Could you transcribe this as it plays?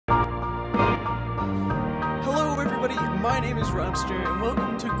everybody, my name is Robster, and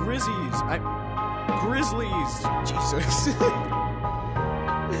welcome to Grizzlies. Grizzlies! Jesus.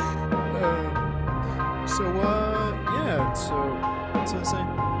 What's I say?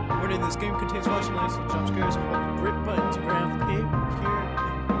 Warning, this game contains flashing lights and jump scares. Hold the grip button to grab the game here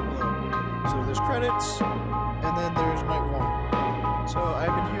and below. So there's credits, and then there's night one. So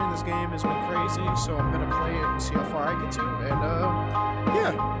I've been hearing this game has been crazy, so I'm gonna play it and see how far I get to, and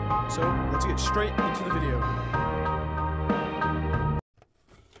yeah. So let's get straight into the video.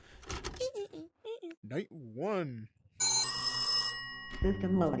 Night one.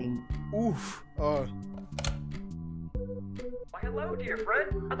 System loading. Oof. Why, hello, dear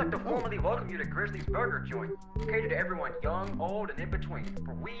friend. I'd like to formally welcome you to Grizzly's Burger Joint. Catered to everyone young, old, and in between.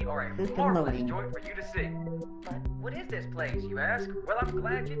 For we are a marvelous joint for you to see. But what is this place, you ask? Well, I'm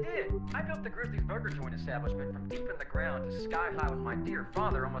glad you did. I built the Grizzly's Burger Joint establishment from deep in the ground to sky high with my dear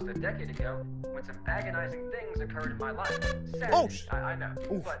father almost a decade ago, when some agonizing things occurred in my life. Sadly, I know.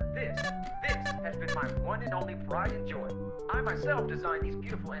 Oof. But this has been my one and only pride and joy. I myself designed these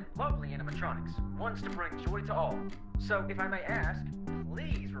beautiful and lovely animatronics, ones to bring joy to all. So, if I may ask,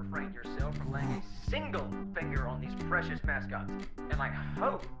 please refrain yourself from laying a single finger on these precious mascots. And I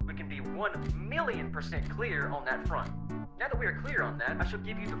hope we can be 1,000,000% clear on that front. Now that we are clear on that, I shall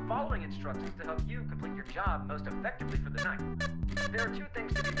give you the following instructions to help you complete your job most effectively for the night. There are two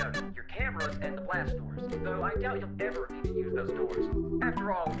things to be noted, your cameras and the blast doors, though I doubt you'll ever need to use those doors.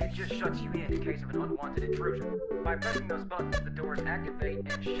 After all, it just shuts you in case of an unwanted intrusion. By pressing those buttons, the doors activate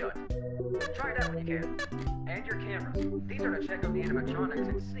and shut. Try it out when you can. And your cameras. These are to check out the animatronics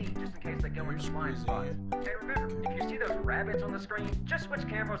and see just in case they go into blind spots. And remember, if you see those rabbits on the screen, just switch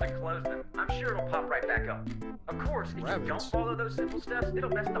cameras and close them. I'm sure it'll pop right back up. Of course, if you don't follow those simple steps, it'll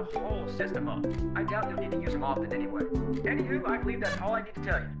mess the whole system up. I doubt you'll need to use them often anyway. Anywho, I believe that's all I need to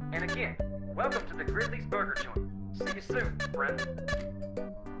tell you. And again, welcome to the Grizzly's Burger Joint. See you soon, friend.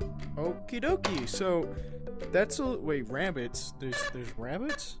 Okie dokie. So that's wait, rabbits. There's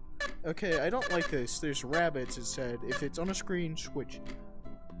rabbits? Okay, I don't like this. There's rabbits, it said. If it's on a screen, switch.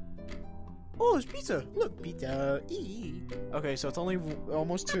 Oh, it's pizza. Look, pizza. Eee. Okay, so it's only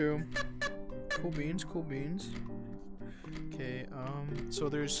almost 2. Cool beans, cool beans. Okay, so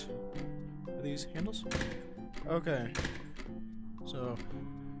there's these handles? Okay. So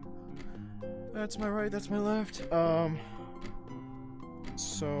that's my right, that's my left.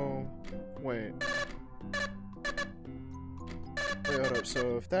 So wait, hold up.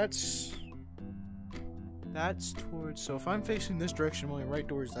 So if that's towards, so if I'm facing this direction, my right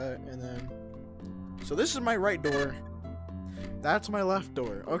door is that, and then so this is my right door. That's my left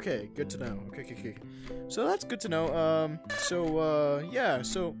door. Okay, good to know. Okay. So that's good to know. Yeah,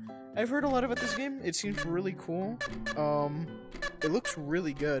 so I've heard a lot about this game. It seems really cool. It looks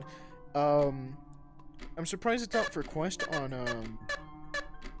really good. I'm surprised it's out for Quest on,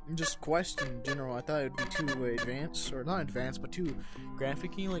 just Quest in general. I thought it'd be too advanced, or not advanced, but too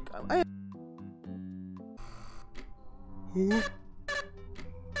graphic-y. Like,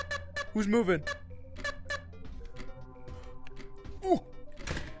 Who's moving?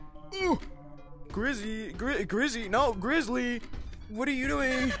 Grizzly, what are you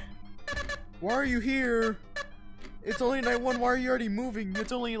doing? Why are you here? It's only night 1, why are you already moving?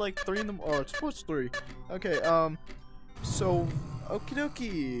 It's only like 3 in the it's supposed to 3. Okay, so, okie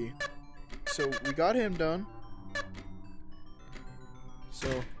dokie. So, we got him done.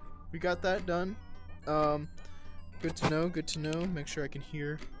 So, we got that done. Good to know, make sure I can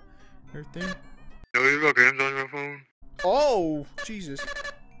hear everything. No, you got games on your phone? Oh, Jesus.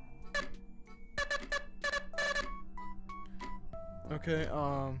 Okay,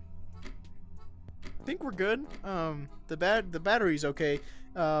 I think we're good. The battery's okay.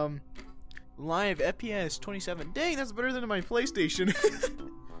 Live FPS 27. Dang, that's better than my PlayStation.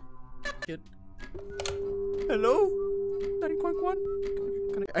 Hello? 90.1?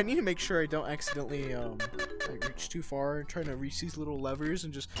 I need to make sure I don't accidentally, like reach too far and trying to reach these little levers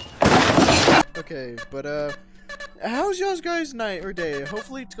and just... Okay, but, how's y'all's guys' night or day?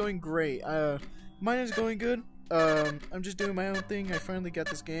 Hopefully it's going great. Mine is going good. I'm just doing my own thing. I finally got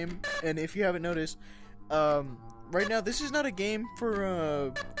this game, and if you haven't noticed, right now this is not a game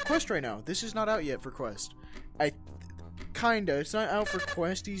for Quest right now. This is not out yet for Quest. It's not out for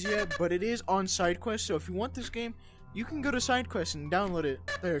Questies yet, but it is on SideQuest. So if you want this game, you can go to SideQuest and download it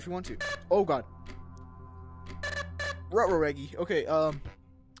there if you want to. Oh God, Ruh-roh-reggy. Okay,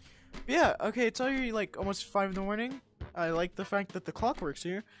 yeah. Okay, it's already like almost 5 in the morning. I like the fact that the clock works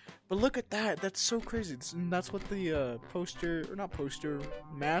here. But look at that. That's so crazy. That's what the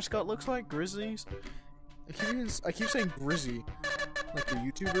mascot looks like. Grizzlies. I keep saying Grizzy, like the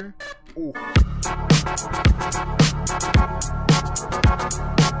YouTuber. Ooh.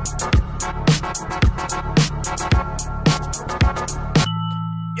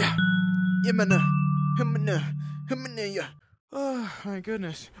 Yeah. Yeah. Oh my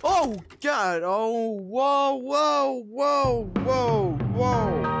goodness. Oh God. Oh, whoa, whoa, whoa, whoa,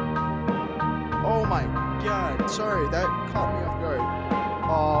 whoa. Oh my God. Sorry, that caught me off guard.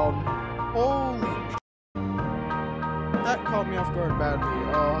 Holy. That caught me off guard badly.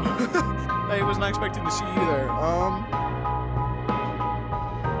 I was not expecting to see you there.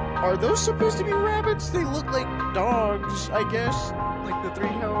 Are those supposed to be rabbits? They look like dogs, I guess. Like the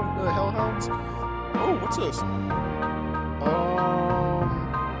hellhounds. Oh, what's this?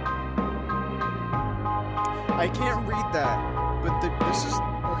 I can't read that. But this is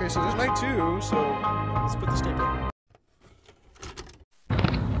okay. So there's night 2. So let's put this tape in.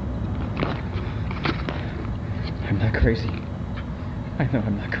 I'm not crazy. I know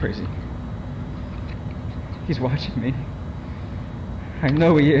I'm not crazy. He's watching me. I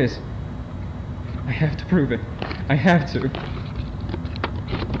know he is. I have to prove it. I have to.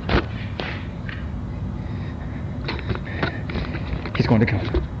 He's going to come.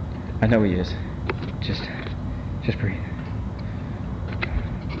 I know he is. Just breathe.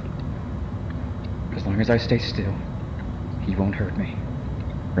 As long as I stay still, he won't hurt me.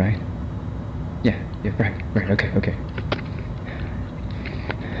 Right? Yeah, right, okay.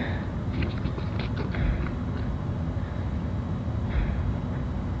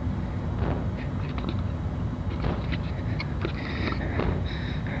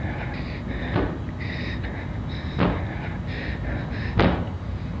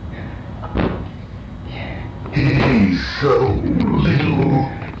 He's so little,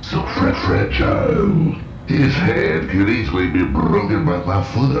 so fragile. His hand could easily be broken by my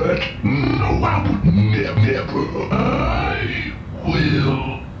foot. No, I would never. I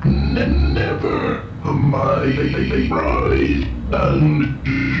will never. My pride and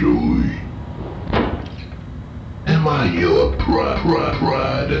joy. Am I your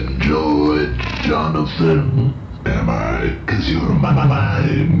pride and joy, Jonathan? Am I? 'Cause you're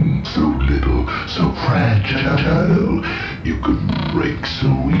mine. So little, so fragile. You could break so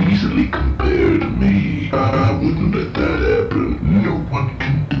easily compared to me. I wouldn't let that happen. No one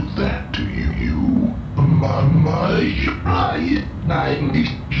can do that to you. My pride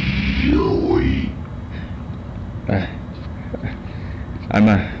and joy. I'm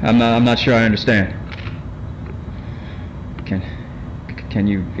not sure I understand. Can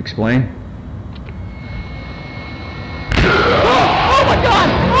you explain? Oh my God!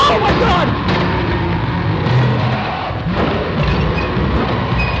 Oh my God!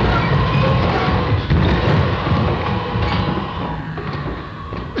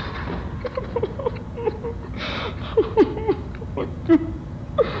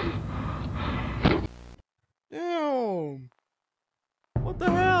 Damn! What the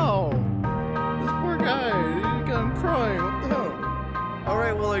hell? This poor guy, I'm crying, what the hell?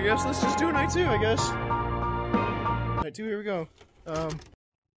 Alright, well I guess let's just do night 2, I guess. Night 2, here we go.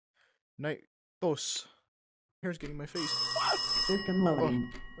 Night 2. Hair's getting my face. System loading.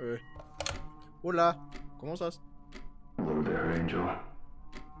 Oh, hola, ¿cómo estás? Hello there, Angel.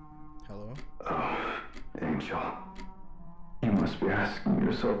 Hello? Oh, Angel. You must be asking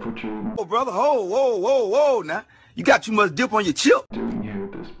yourself what you're Oh, brother, whoa, now. You got too much dip on your chip. doing here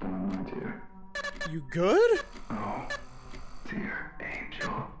at this point, my dear. You good? Oh, dear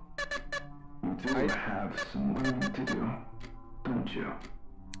Angel. You do have some learning to do, don't you?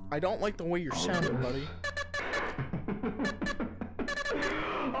 I don't like the way you're sounding, buddy.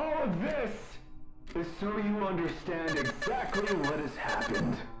 All of this is so you understand exactly what has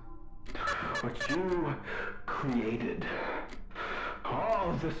happened. What you created.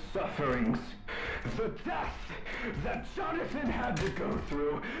 All the sufferings, the death that Jonathan had to go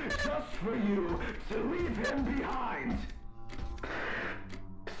through just for you to leave him behind.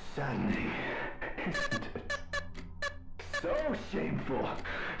 Saddening, isn't it? So shameful,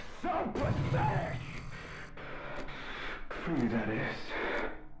 so pathetic. For you, that is.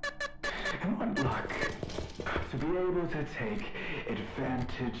 And what luck to be able to take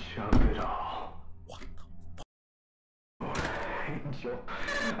advantage of it all. Angel,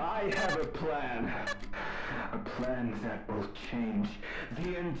 I have a plan. A plan that will change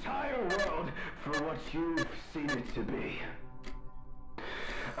the entire world for what you've seen it to be.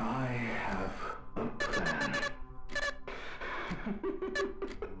 I have a plan.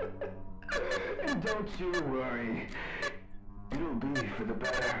 And don't you worry. It'll be for the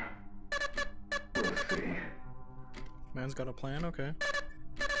better. We'll see. Man's got a plan, okay.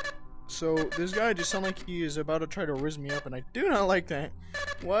 So, this guy just sounds like he is about to try to riz me up, and I do not like that.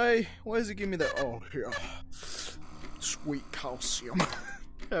 Why does it give me that? Oh, yeah. Sweet calcium.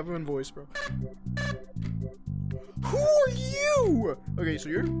 Having voice, bro. Who are you? Okay, so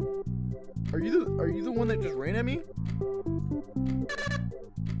are you the one that just ran at me?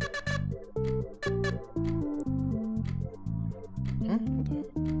 Huh? What the?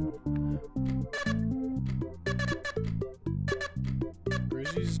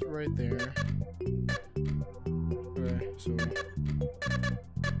 Grizzly's right there. Okay, so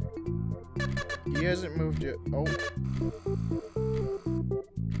he hasn't moved yet. Oh.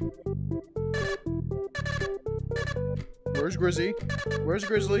 Where's Grizzly? Where's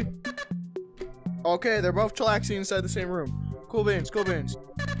Grizzly? Okay, they're both chillaxing inside the same room. Cool beans, cool beans.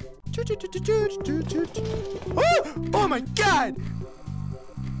 Oh, oh my god!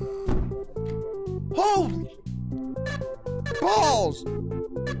 Holy balls!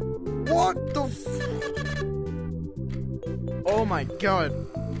 What the oh my god.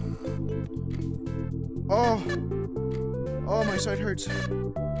 Oh. Oh, my side hurts.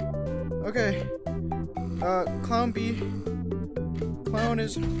 Okay. Clown B. Clown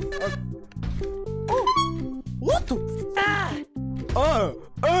is. Oh! What the? Ah! I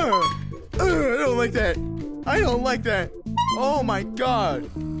don't like that. I don't like that. Oh my god.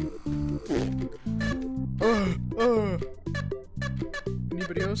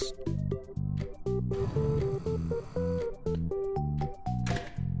 Anybody else?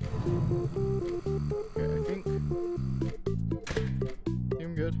 Okay, I think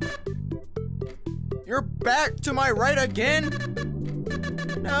I'm good. You're back to my right again?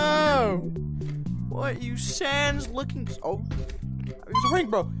 No! What, you sans looking? Oh, it was a prank,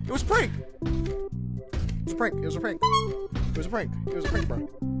 bro. It was a prank. It was a prank. It was a prank. It was a prank. It was a prank, bro.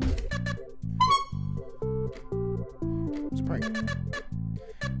 It was a prank.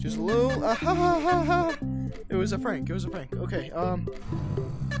 Just a little. Ha ha ha ha. It was a prank. It was a prank. Okay.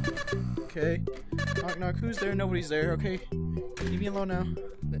 Okay. Knock knock. Who's there? Nobody's there. Okay. Leave me alone now.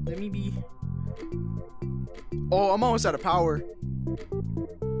 Let me be. Oh, I'm almost out of power.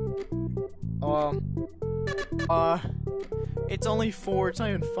 It's only 4. It's not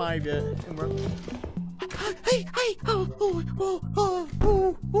even 5 yet. And we're... Hey, hey! Oh,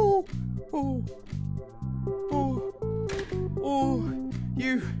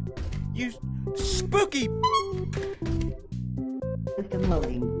 you spooky! System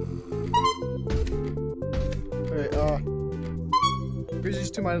loading. Okay,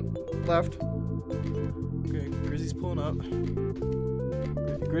 Grizzly's to my left. Okay, Grizzly's pulling up.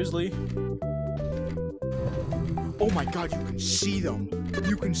 Grizzly. Oh my god, you can see them.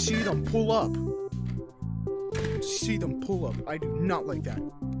 You can see them pull up. You can see them pull up. I do not like that.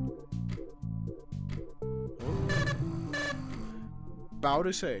 Bow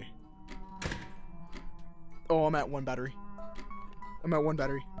to say. Oh, I'm at 1 battery. I'm at 1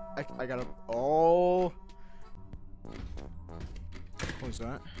 battery. I gotta. Oh. What was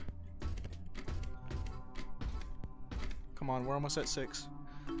that? Come on, we're almost at 6.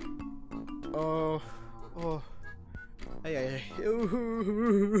 Oh. Hey.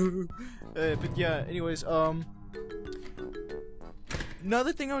 But yeah, anyways,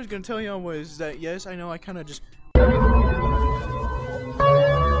 another thing I was gonna tell y'all was that, yes, I know I kind of just.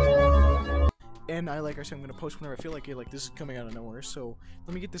 And like I said, I'm gonna post whenever I feel like it. Like, this is coming out of nowhere, so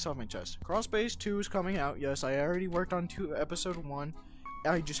let me get this off my chest. Crawl Space 2 is coming out. Yes, I already worked on episode 1.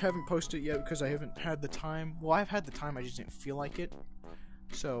 I just haven't posted it yet because I haven't had the time. Well, I've had the time, I just didn't feel like it.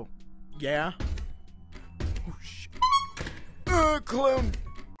 So, yeah. Oh shit. Clown.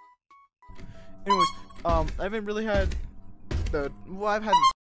 Anyways, I haven't really had the. Well, I've had.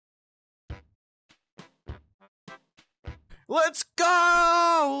 Let's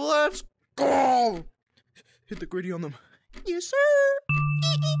go! Let's go! Hit the gritty on them. Yes, sir!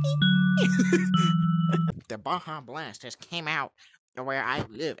 The Baja Blast just came out where I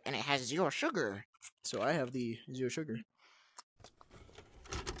live, and it has 0 sugar. So I have the 0 sugar.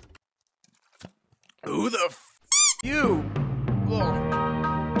 Who the f you?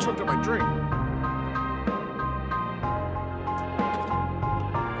 Ugh. Choked up my drink.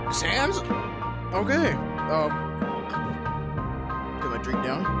 Sans? Okay. Put my drink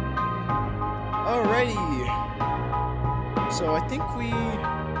down. Alrighty. So I think we.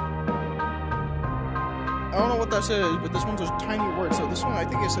 I don't know what that says, but this one's a tiny word. So this one, I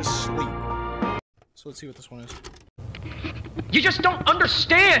think it says sleep. So let's see what this one is. You just don't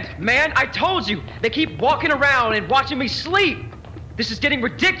understand, man. I told you. They keep walking around and watching me sleep. This is getting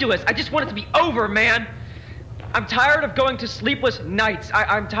ridiculous. I just want it to be over, man. I'm tired of going to sleepless nights.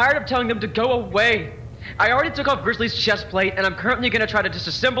 I'm tired of telling them to go away. I already took off Grizzly's chest plate, and I'm currently going to try to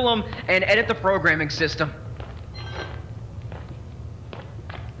disassemble them and edit the programming system.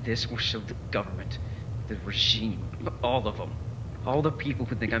 this will show the government, the regime, all of them, all the people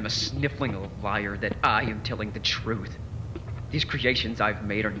who think I'm a sniffling liar, that I am telling the truth. These creations I've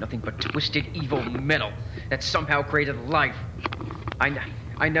made are nothing but twisted, evil metal that somehow created life.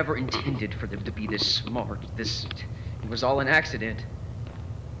 I never intended for them to be this smart. It was all an accident.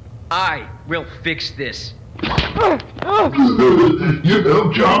 I will fix this. You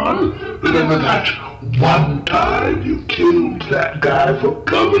know, John, remember that one time you killed that guy for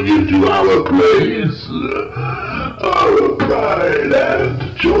coming into our place? Our pride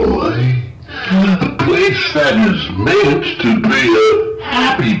and joy. A place that is meant to be a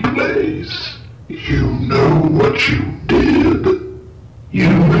happy place. You know what you did. You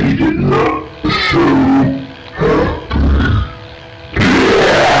made it not so happy.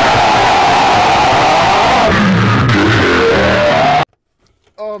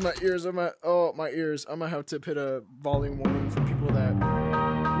 Oh, my ears, my ears. I'm gonna have to put a volume warning for people that...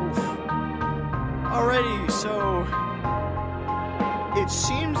 Oof. Alrighty, so... It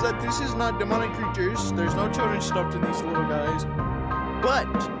seems that this is not demonic creatures. There's no children stuffed in these little guys. But,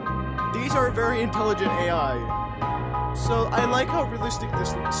 these are very intelligent AI. So, I like how realistic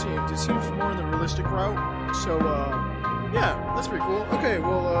this seems. It seems more in the realistic route. So, yeah, that's pretty cool. Okay,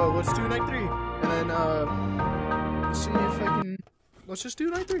 well, let's do night 3. And then, let's see if I can... Let's just do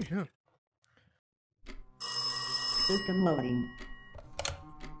night 3, yeah. System loading.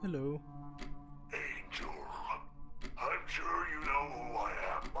 Hello. Angel, I'm sure you know who I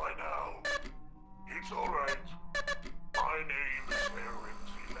am by now. It's alright. My name is Aaron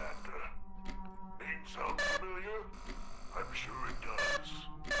Zealander. Name sound familiar? I'm sure it does.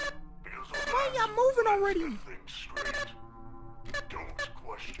 Because Why y'all moving already? Things straight. Don't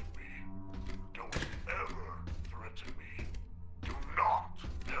question me. Don't ever threaten me. Do not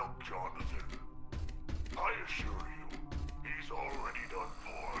help Jonathan. I assure you, he's already done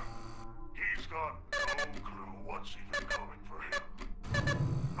for. He's got no clue what's even coming for him.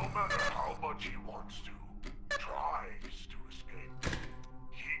 No matter how much he wants to, tries to escape.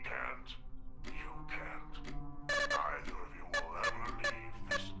 He can't. You can't. Neither of you will ever leave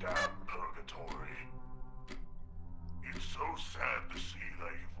this damn purgatory. It's so sad to see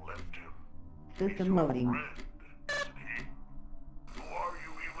that you've left him. System loading. Friend, isn't he? Who are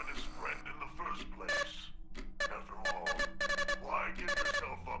you even his friend in the first place? After all, why give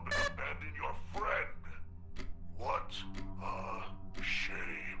yourself up and abandon your friend? What a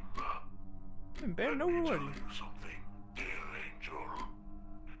shame. Abandon Let me tell nobody. you something, dear angel.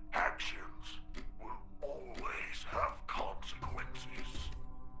 Actions will always have consequences.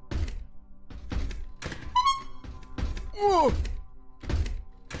 Whoa!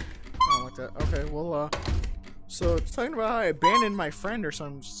 I don't like that. Okay, well, so it's talking about how I abandoned my friend or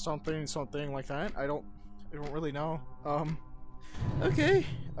something like that. I don't really know. Okay.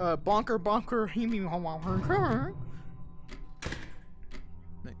 Bonker,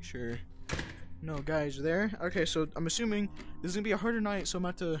 make sure no guys are there. Okay, so I'm assuming this is gonna be a harder night, so I'm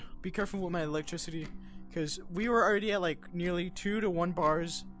gonna have to be careful with my electricity, because we were already at like nearly 2 to 1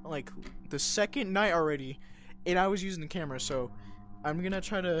 bars, like the second night already, and I was using the camera, so I'm gonna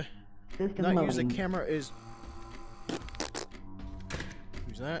try to System not loading. use the camera. Is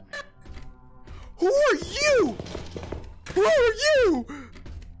who's that? Who are you? Who are you?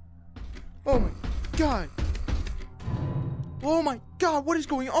 Oh my god. Oh my god, what is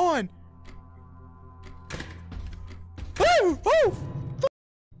going on? Oh, oh,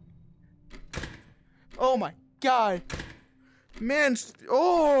 oh my god. Man,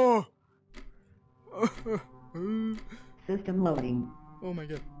 oh. System loading. Oh my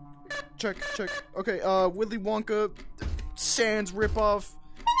god. Check. Okay, Willy Wonka Sans ripoff.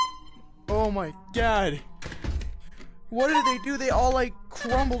 Oh my god. What did they do? They all like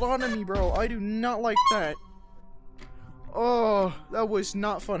crumbled onto me, bro. I do not like that. Oh, that was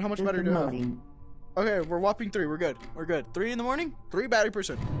not fun. How much battery do I have? Loading. Okay, we're whopping 3. We're good. 3 in the morning, 3 battery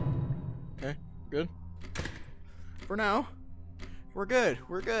percent. Okay, good. For now, we're good.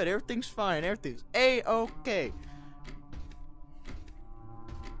 Everything's fine. Everything's A-okay.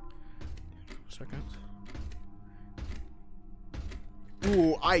 Seconds.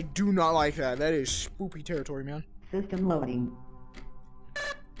 Ooh, I do not like that. That is spoopy territory, man. System loading.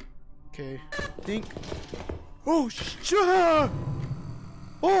 Okay, think. Oh,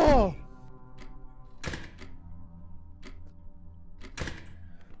 oh.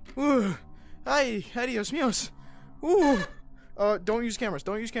 Ooh. Ay, adios míos. Ooh. Don't use cameras.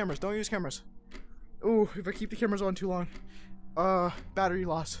 Ooh, if I keep the cameras on too long. Battery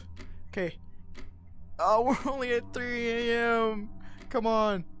loss. Okay. We're only at 3 a.m. Come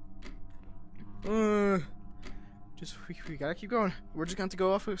on. we gotta keep going. We're just going to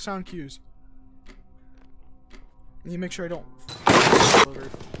go off of sound cues. Need to make sure I don't.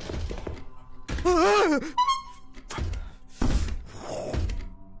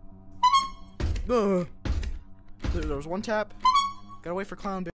 There was one tap. Gotta wait for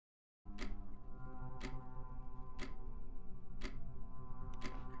clown.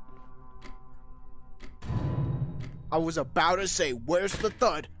 I was about to say, where's the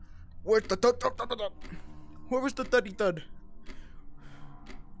thud? Where's the thud? Where was the thuddy thud?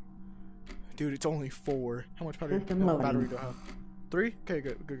 Dude, it's only 4. How much battery do I have? 3? Okay,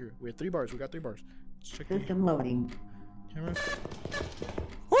 good. We have 3 bars. We got 3 bars. Let's check System loading. Camera.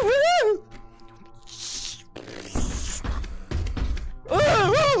 Woohoo!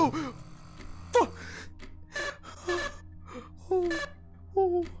 Oh!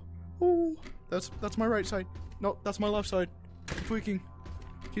 Oh! That's my right side. No, that's my left side. I'm tweaking.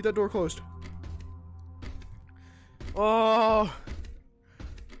 Keep that door closed. Oh,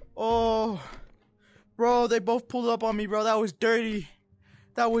 bro, they both pulled up on me, bro. That was dirty.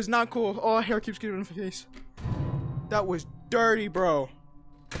 That was not cool. Oh, hair keeps getting in my face. That was dirty, bro.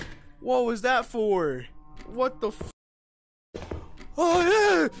 What was that for? What the f? Oh,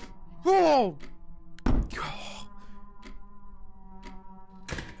 yeah! Oh!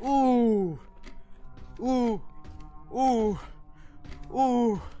 Ooh! Ooh! Ooh!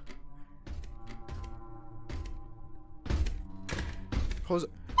 Ooh! Close it.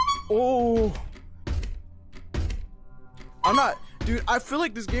 Oh! I'm not, dude. I feel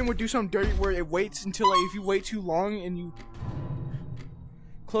like this game would do something dirty where it waits until, like, if you wait too long and you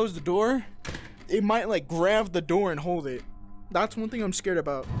close the door, it might like grab the door and hold it. That's one thing I'm scared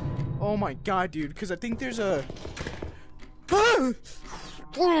about. Oh my god, dude. Because I think there's a. Ooh!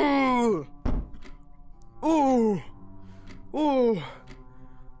 Ooh! Ooh!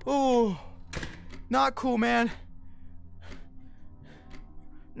 Ooh! Not cool, man.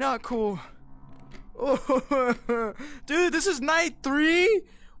 Not cool. Oh, dude, this is night 3?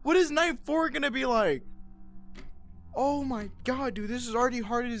 What is night 4 gonna be like? Oh my god, dude, this is already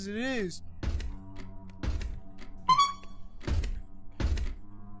hard as it is.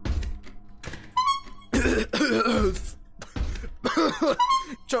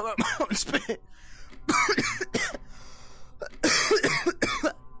 Choke up my own spit.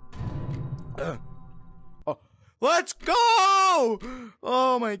 Oh, let's go!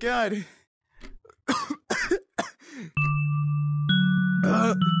 Oh my god.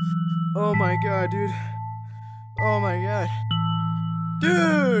 Oh my god, dude. Oh my god.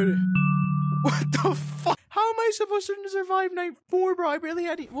 Dude! What the fuck? How am I supposed to survive night 4, bro? I barely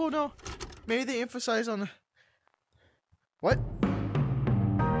had it. Well, no. Maybe they emphasize on the. What?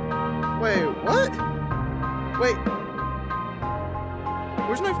 Wait, what? Wait.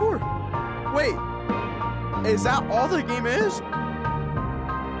 Where's night 4? Wait. Is that all the game is?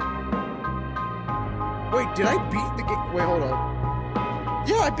 Wait, did I beat the game? Wait, hold on.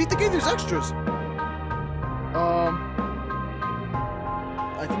 Yeah, I beat the game. There's extras.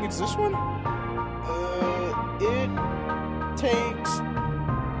 I think it's this one. It takes.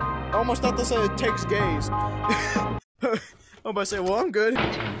 I almost thought this said it takes gays. I'm about to say, well, I'm good.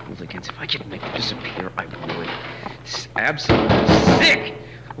 Hooligans, if I could make them disappear, I would. This is absolutely sick.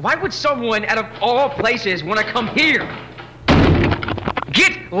 Why would someone, out of all places, want to come here?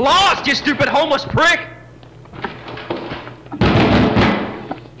 Get lost, you stupid homeless prick!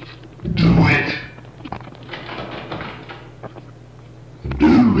 Do it.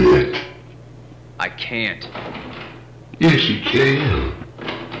 Do it. I can't. Yes, you can.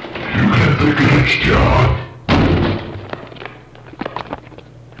 You got the guts, John.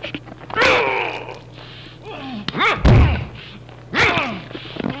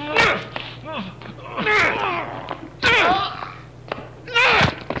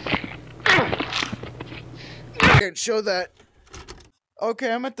 Can't show that.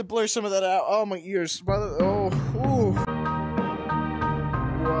 Okay, I meant to blur some of that out. Oh, my ears. Oh, ooh.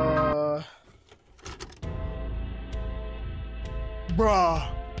 Bruh.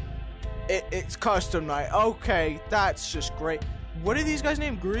 It's custom night. Okay, that's just great. What are these guys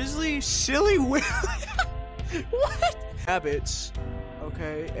named? Grizzly? Silly Willy? What? Habits.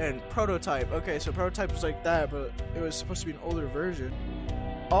 Okay, and Prototype. Okay, so Prototype was like that, but it was supposed to be an older version.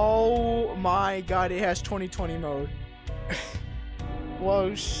 Oh my god, it has 2020 mode.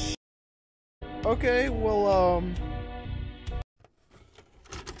 Whoa, okay, well,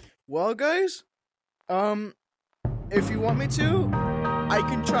 well, guys, if you want me to, I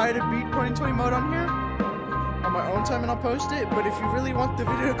can try to beat 2020 mode on here on my own time and I'll post it, but if you really want the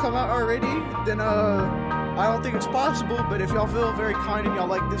video to come out already, then, I don't think it's possible, but if y'all feel very kind and y'all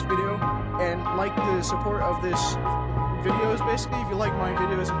like this video, and like the support of this videos. Basically, if you like my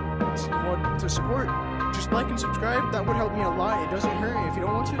videos and want to support, just like and subscribe. That would help me a lot. It doesn't hurt. If you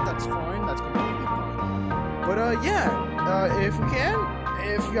don't want to, that's fine. That's completely fine. But yeah, if we can,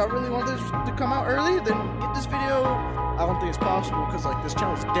 if y'all really want this to come out early, then get this video. I don't think it's possible because like this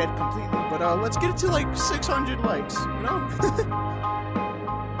channel's dead completely. But let's get it to like 600 likes, you know.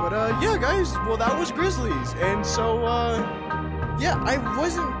 But yeah, guys. Well, that was Grizzlies, and so yeah, I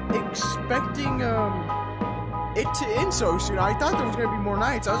wasn't expecting it to end so soon. I thought there was gonna be more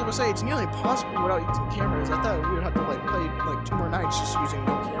nights. I was gonna say it's nearly impossible without using cameras. I thought we would have to like play like 2 more nights just using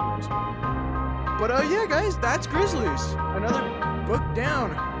no cameras. But yeah, guys, that's Grizzlies. Another book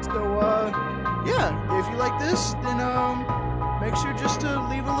down. So yeah, if you like this, then make sure just to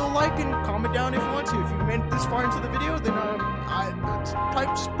leave a little like and comment down if you want to. If you made it this far into the video, then type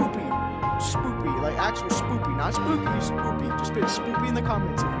spoopy, like actual spoopy, not spooky, spoopy. Just put spoopy in the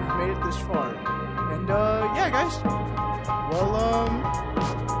comments if you've made it this far. And yeah, guys. Well,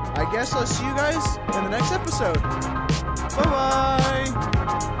 I guess I'll see you guys in the next episode. Bye bye.